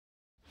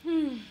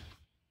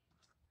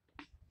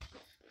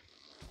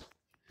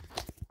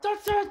Da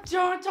da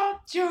da da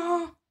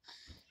da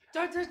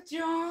da da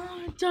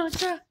da da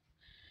da.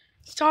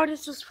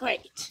 Stardust was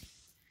great.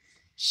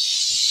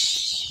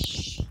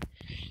 Shh.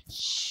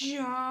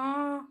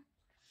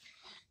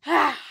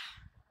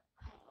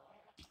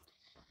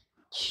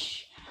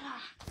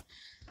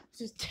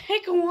 Just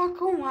take a walk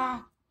a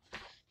while.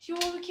 See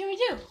what can we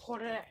do for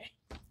today?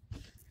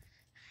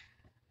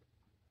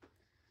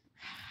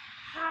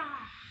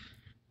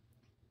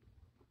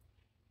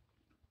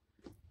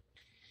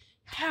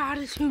 How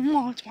does he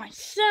want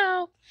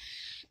myself?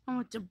 I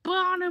want to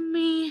bottom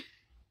me.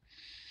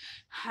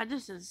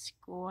 This is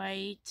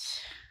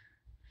great.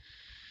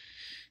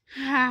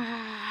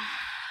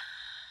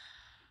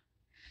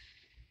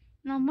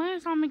 Now, maybe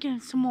if I'm making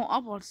some more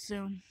uploads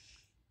soon.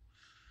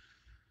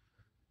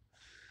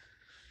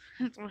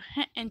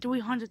 And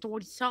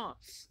 340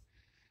 subs.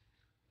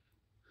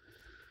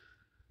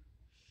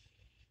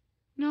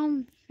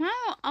 No,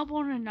 I'll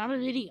upload another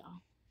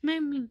video.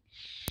 Maybe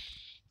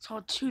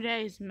for 2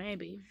 days,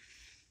 maybe.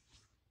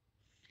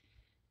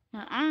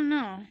 I don't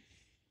know.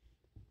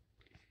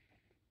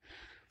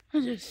 I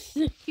just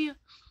sit here,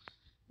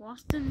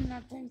 watching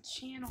nothing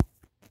channel.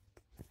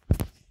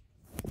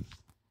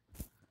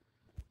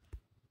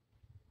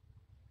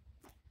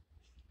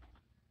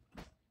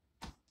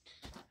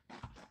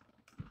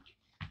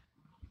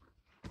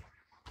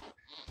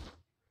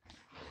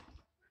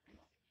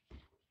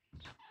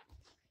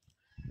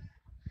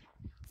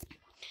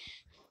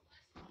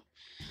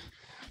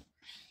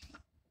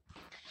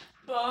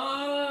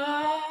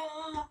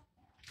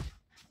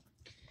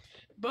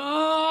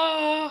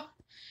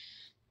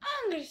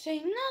 I'm gonna say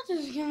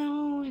nothing's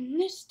gonna win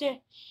this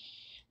day,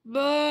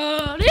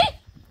 buddy.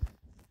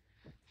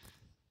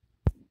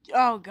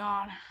 Oh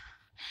God.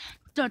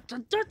 Da, da,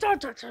 da, da,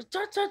 da, da,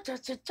 da, da, da,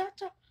 da, da,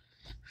 da.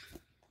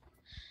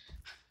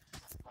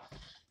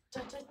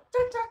 Da, da, da,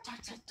 da, da,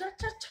 da, da,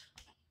 da.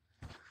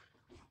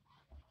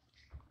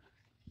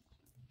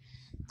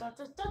 Da,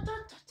 da, da, da, da,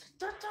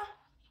 da, da.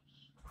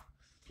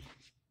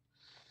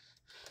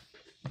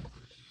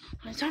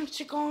 It's time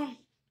to go on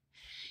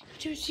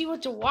to see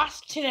what to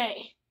watch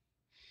today.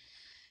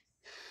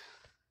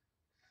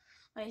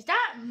 Wait, is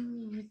that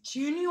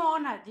Junior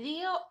on that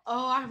video?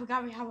 Oh, I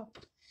forgot we have an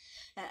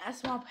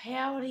SML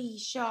parody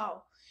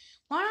show.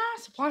 Why not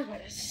support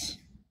this?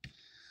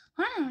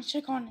 I don't know,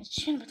 check on the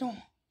channel.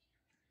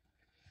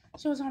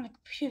 See what's on the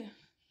computer.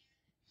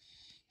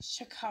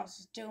 Check how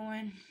it's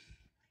doing.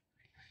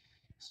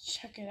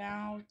 Check it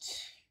out.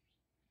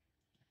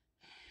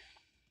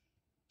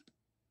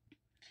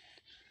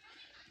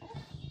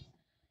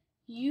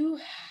 You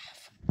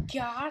have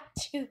got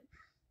to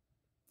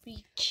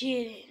be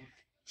kidding.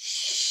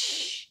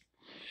 Shh.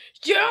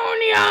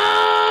 Junior!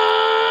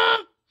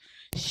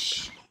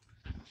 Shh.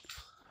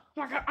 Oh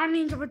my God, I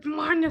need to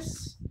remind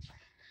us.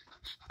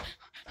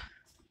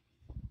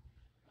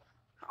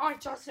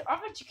 Alright, Justin, I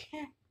bet you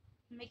can't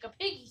make a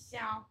piggy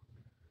sound.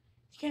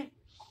 You can't.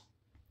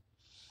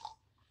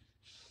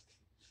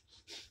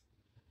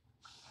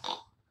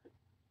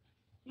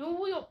 You're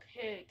a real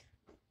pig.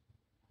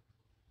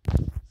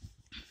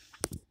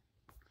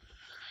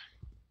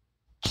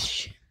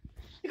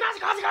 You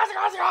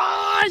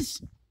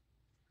guys!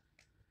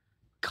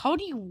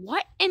 Cody,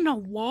 what in the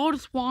world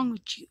is wrong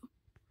with you?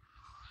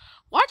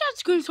 Why is that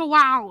scream so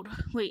loud?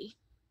 Wait.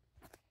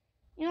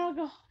 You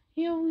know,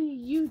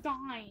 you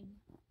dying.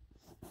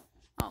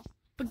 Oh,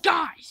 but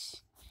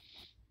guys,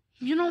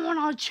 you know what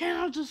our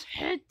channel just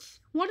hit?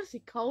 What is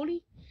it,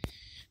 Cody?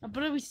 I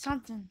bet it'll be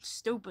something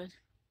stupid.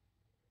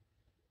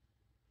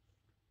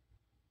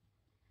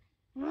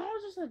 No,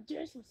 just a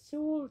dish of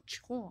silver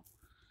chore.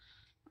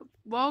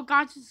 Well,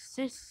 guys, this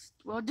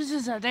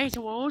is a day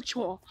to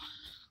chore.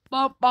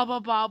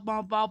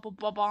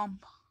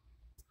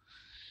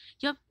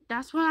 Yep,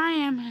 that's what I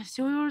am, a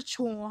silver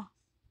chore.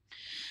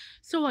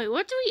 So wait,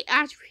 what do we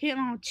actually hit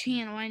on our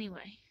channel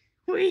anyway?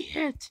 We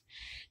hit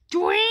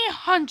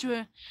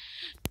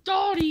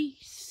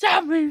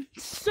 337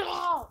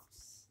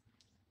 subs.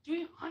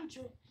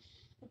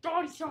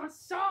 337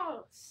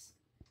 subs.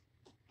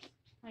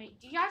 Wait,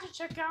 do you guys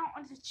check out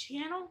on the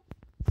channel?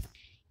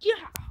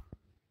 Yeah.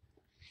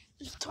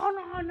 Just turn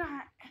on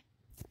that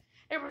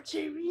Apple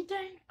TV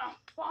thing. I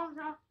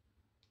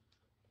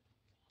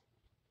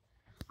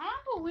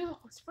don't believe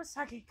it was for a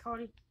second,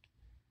 Cody.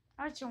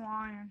 That's your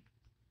lying.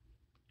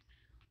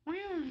 What do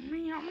you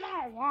mean? I'm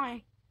not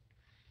lying.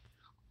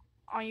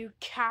 Are you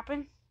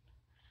capping?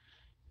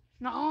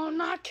 No, I'm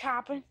not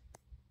capping.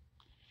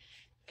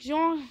 Because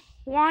you're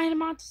lying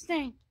about this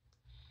thing.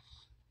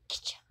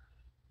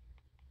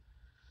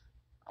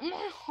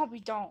 I hope you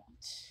don't.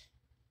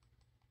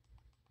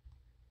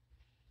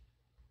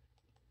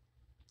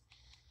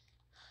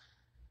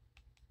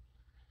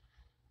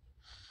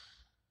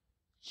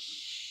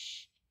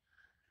 Shh.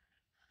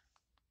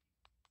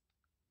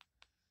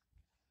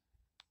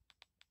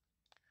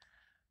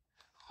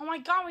 Oh my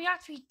God, we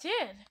actually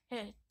did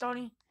hit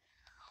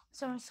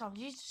 37 subs.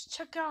 You just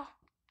check out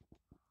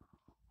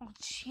our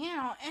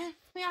channel, and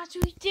we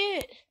actually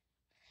did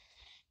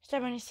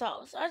 70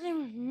 subs. I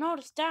didn't even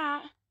notice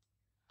that.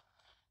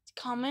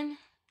 coming.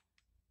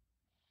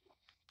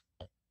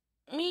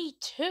 Me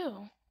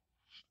too.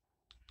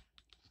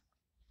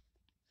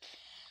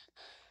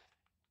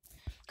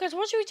 Because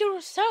what should we do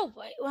to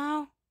celebrate?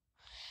 Well,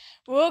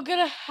 we're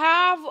gonna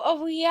have a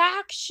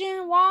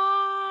reaction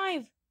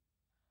live.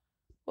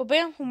 We're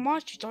banned from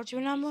March, don't you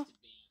remember?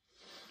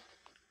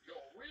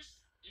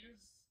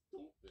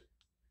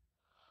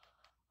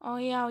 Oh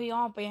yeah, we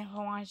are banned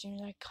from March.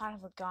 I kind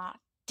of forgot.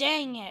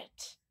 Dang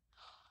it.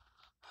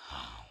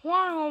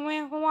 Why are we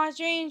banned from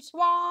March?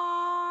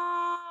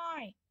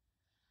 Why?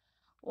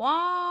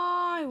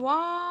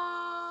 Why?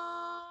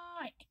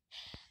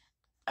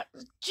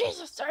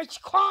 Jesus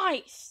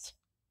Christ!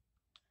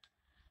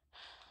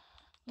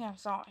 Yeah, I'm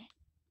sorry.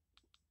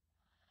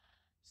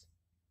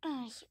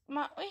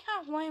 We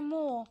have way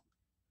more.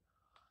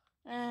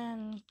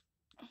 And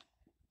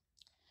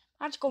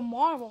Magical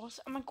Marvels.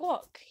 I'm like,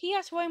 look, he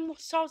has way more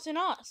subs than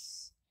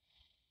us.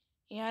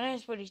 Yeah, that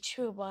is pretty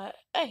true, but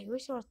hey, we're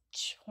still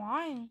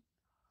trying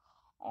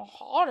our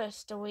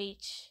hardest to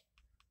reach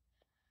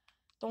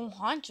the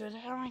 100.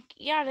 I'm like,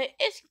 yeah, that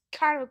is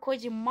kind of a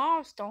crazy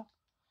milestone.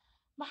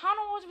 But how in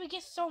the world did we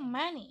get so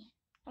many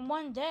in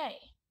one day?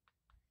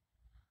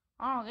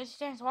 I don't know, this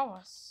stands for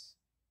us.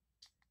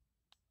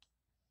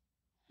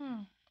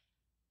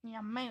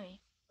 Yeah,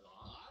 maybe.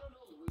 I don't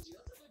know, Luigi.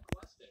 That's a good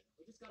question.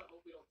 We just gotta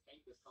hope we don't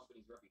tank this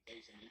company's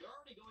reputation. I mean, they're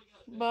already going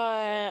out of business.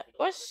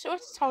 But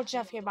let's tell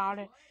Jeffy about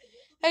it.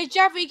 Hey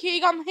Jeffy, can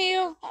you come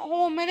here?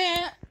 Hold a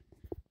minute.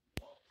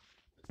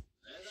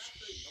 There's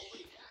actually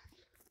nobody back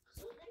here.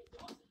 So we may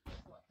talk to this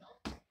one, no?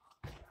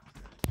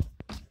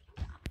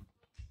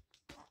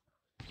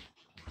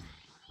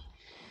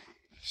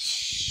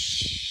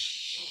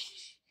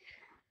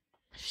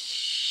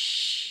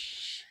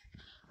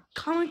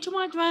 Coming to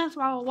my friends,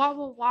 blah blah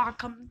blah blah.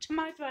 Coming to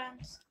my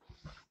friends.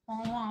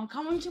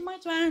 Coming to my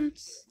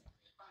friends.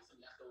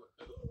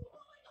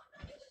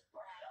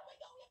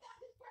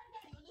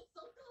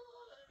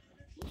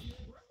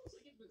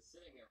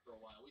 Sitting there for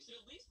a while. We should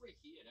at least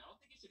reheat it. I don't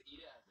think you should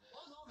eat it as is.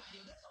 Oh no,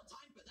 Matthew, there's no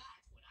time for that.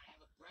 When I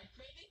have a bread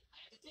craving, I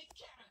have to take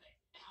care of it.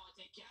 And how I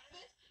take care of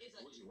it is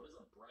Luigi, what is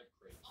a bread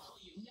craving? Oh,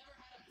 you've never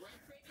had a bread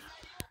craving,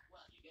 Matthew?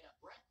 Well, you get a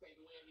bread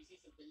craving whenever you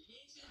see some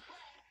delicious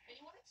bread and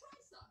you want to try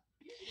some.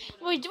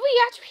 Wait, did we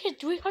actually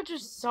hit 300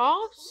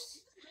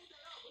 subs?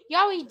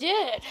 Yeah, we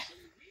did.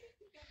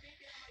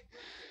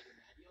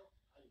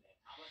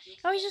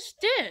 Oh, we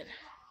just did.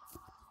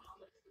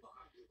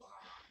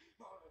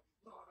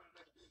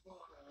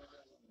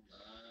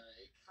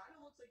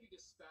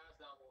 Spazzed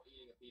out while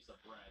eating a piece of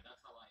bread.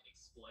 That's how I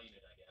explain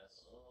it, I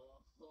guess.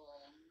 Oh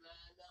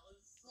man, that was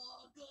so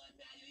good,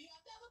 Matthew. You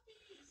have to have a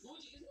piece.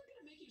 Luigi, isn't that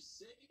gonna make you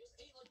sick? You just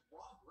ate like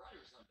raw bread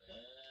or something.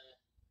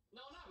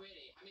 No, not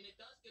really. I mean, it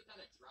does feel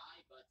kind of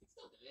dry, but it's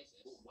still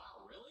delicious. Oh,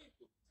 wow, really?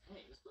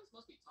 Hey, this place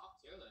must be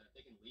top tier then if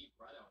they can leave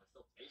bread out and it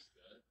still tastes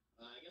good.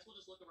 I guess we'll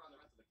just look around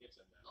the rest of the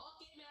kitchen then.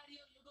 Okay, Matthew,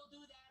 you go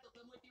do that. I'll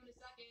come with you in a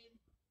second.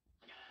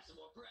 I gotta have some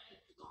more bread.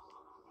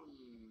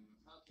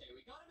 Okay,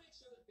 we gotta make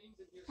sure that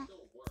things in here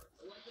still work.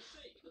 Like the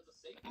sink. Does the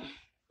sink work?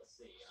 Let's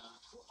see.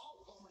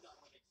 Oh my god,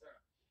 my sir.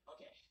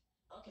 Okay.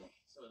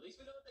 So at least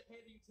we know that they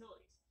pay the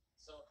utilities.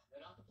 So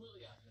they're not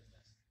completely out of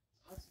business.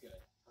 That's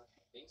good.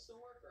 Okay, things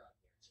still work around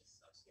here. Just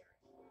so scary.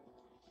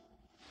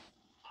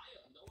 I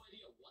have no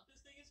idea what this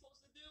thing is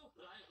supposed to do,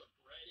 but I have a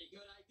pretty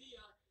good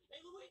idea.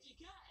 Hey, Luigi,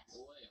 catch!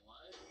 Wait,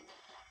 what?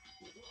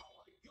 Oh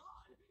my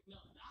god! No,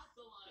 that's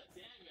a lot of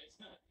damage.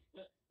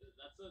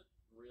 That's a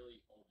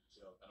really old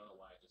joke. I don't know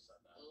why I just said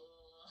that.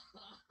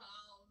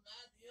 Oh,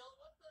 Matthew,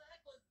 what the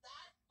heck was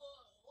that for?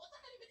 What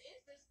the heck even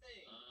is this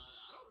thing?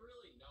 I don't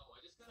really know. I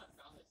just kind of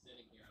found it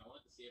sitting here. I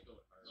wanted to see if it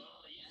would hurt.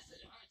 Oh, yes,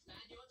 it hurts,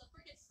 Matthew. It's a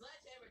freaking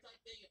sledgehammer type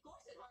thing. Of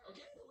course it hurts.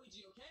 Okay,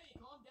 Luigi, okay?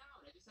 Calm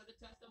down. I just had to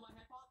test on my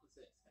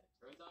hypothesis. And it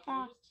turns out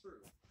it was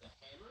true. The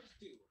hammers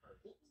do hurt.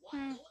 What?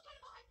 What kind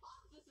of a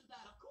hypothesis is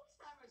that? Of course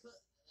hammers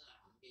hurt.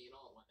 Okay, you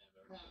know,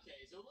 whatever.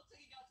 Okay, so it looks like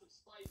you got some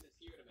spices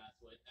here to mess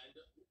with. And,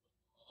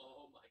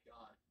 oh my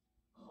god.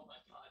 Oh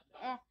my god,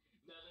 no.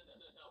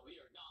 No. We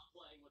are not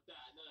playing with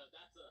that. No,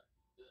 that's a...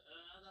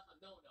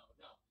 no.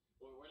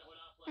 We're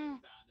not playing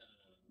with that. No.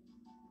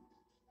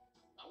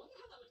 I wonder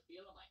how that would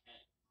feel on my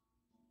head.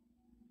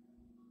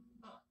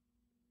 Huh.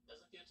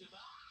 Doesn't feel too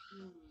bad.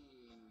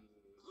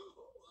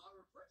 Oh,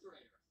 our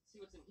refrigerator. Let's see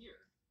what's in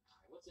here.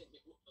 Alright, what's in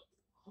here?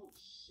 Oh,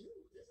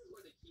 shoot. This is where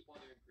they keep all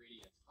their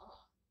ingredients,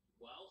 huh?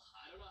 Well,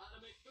 I don't know how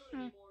to make food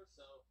anymore,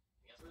 so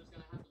I guess we're just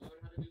gonna have to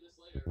learn how to do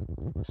this later.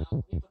 For now,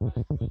 we have to find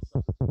a good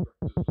substitute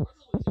for food. Where's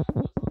Luigi? I have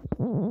to go talk to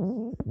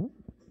him.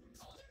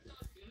 Oh, there it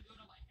does feel good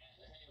on my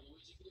head. Hey,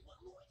 Luigi,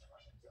 Luigi, what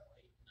are you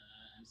doing?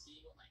 I'm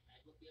seeing what my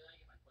head would be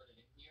like if I put it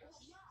in here.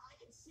 Well, yeah, I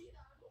can see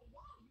that. But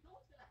wow, you know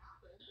what's gonna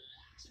happen?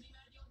 Actually,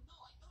 Mario,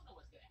 no, I don't know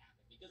what's gonna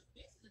happen because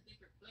this is a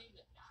different flame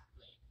than that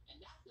flame,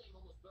 and that flame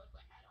almost burned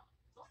my head off.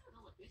 So I don't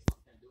know what this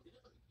one's gonna do because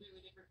it's a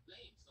completely different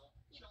flame. So,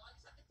 you know, I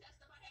just have to test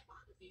on my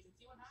hypotheses and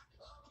see what happens.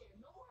 Okay,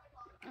 no more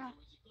hypotheses,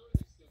 Luigi. Clearly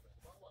they're stupid.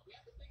 Well, look, we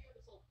have to figure out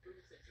this whole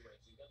food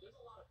situation because there's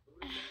a lot of food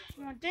in there.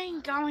 Well,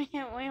 dang, got me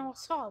hit way more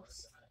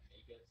subs.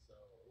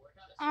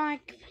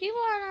 Like,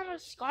 people are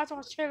not Scotch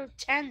on for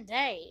 10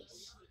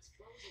 days.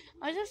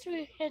 I just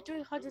we hit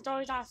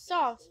 $300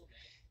 ourselves.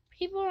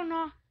 People are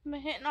not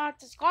hitting our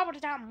discovery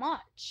that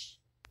much.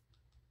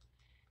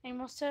 And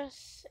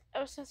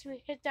ever since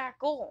we hit that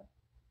goal.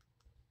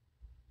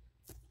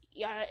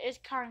 Yeah, it's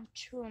kind of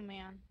true,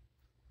 man.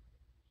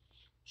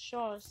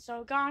 Sure,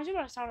 so guys, you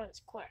better start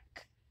this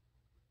quick.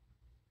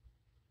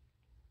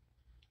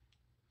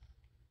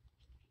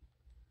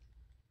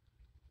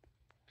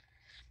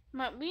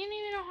 But we didn't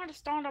even know how to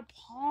start a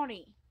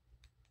party.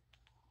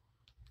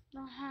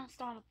 Know how to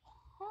start a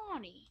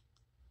party.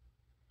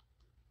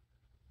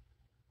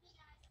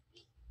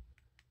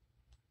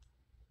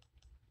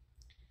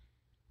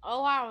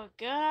 Oh, I have a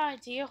good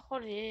idea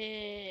what it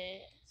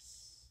is.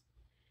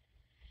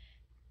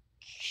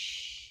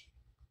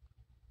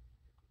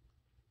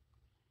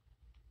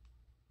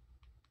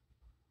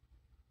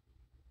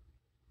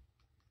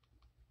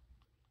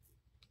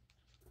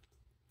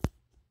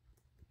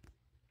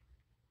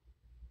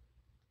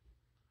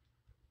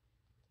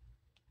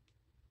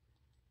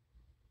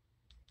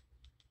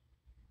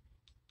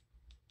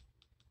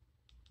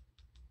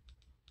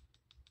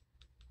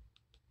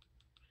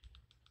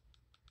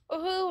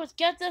 Woohoo, let's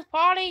get this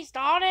party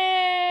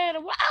started!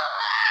 Wow!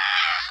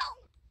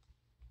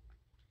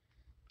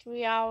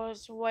 3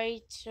 hours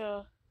wait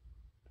to...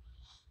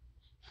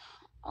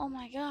 Oh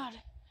my god.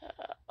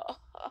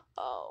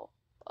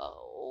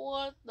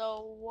 What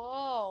the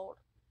world?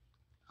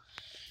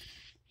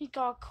 He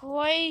got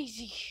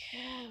crazy.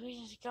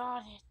 We just got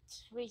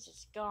it. We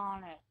just got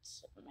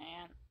it,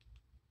 man.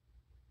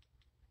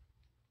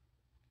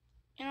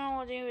 You don't know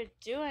what they would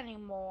do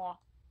anymore.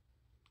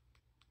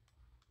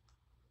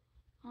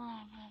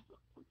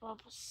 But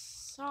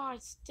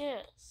besides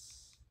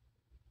this,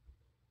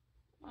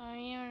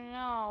 you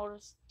know,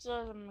 this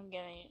doesn't make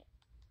any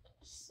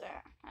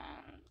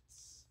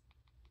sense.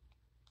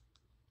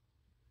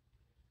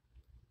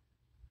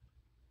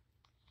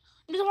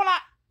 You just wanna,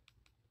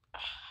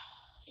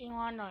 you know,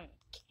 I don't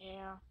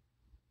care.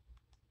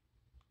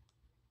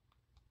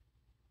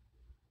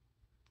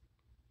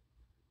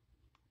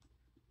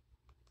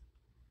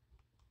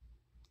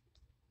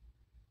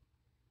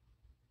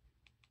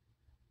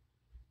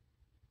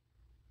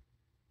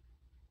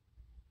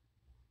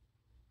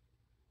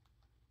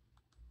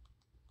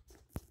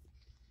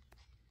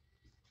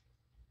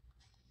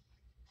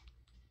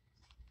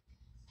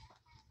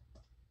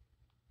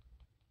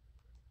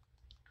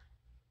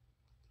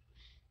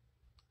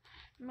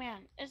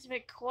 Man, it's a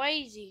bit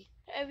crazy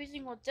every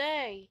single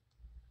day.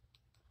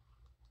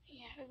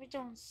 Yeah, we're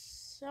doing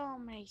so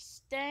many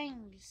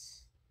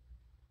things.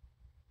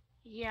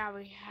 Yeah,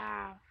 we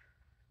have.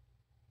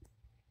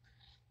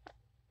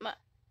 But,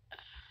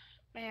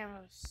 man,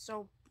 I'm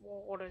so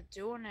bored of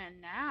doing it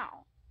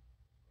now.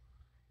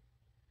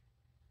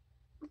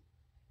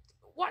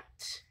 What?